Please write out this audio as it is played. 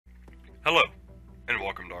Hello, and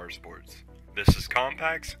welcome to our sports. This is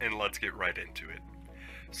Compacts, and let's get right into it.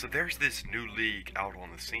 So there's this new league out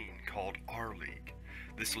on the scene called our league.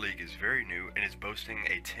 This league is very new and is boasting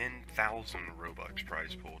a 10,000 Robux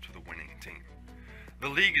prize pool to the winning team. The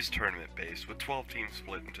league is tournament based with 12 teams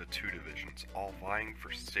split into 2 divisions, all vying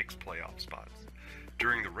for 6 playoff spots.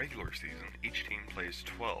 During the regular season, each team plays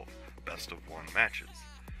 12 best of 1 matches.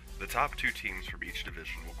 The top 2 teams from each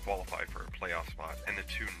division will qualify for a playoff spot, and the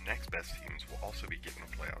 2 next best teams will also be given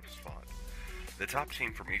a playoff spot. The top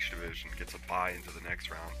team from each division gets a bye into the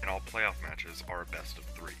next round, and all playoff matches are a best of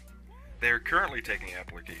 3. They are currently taking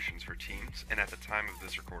applications for teams, and at the time of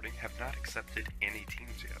this recording have not accepted any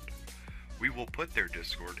teams yet. We will put their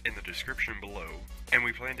Discord in the description below, and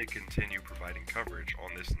we plan to continue providing coverage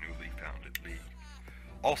on this newly founded league.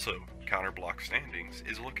 Also, Counterblock Standings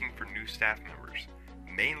is looking for new staff members,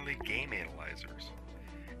 mainly game analyzers.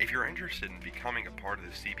 If you're interested in becoming a part of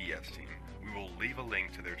the CBS team, we will leave a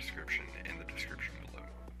link to their description in the description below.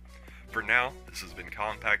 For now, this has been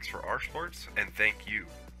Compacts for our sports, and thank you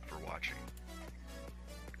for watching.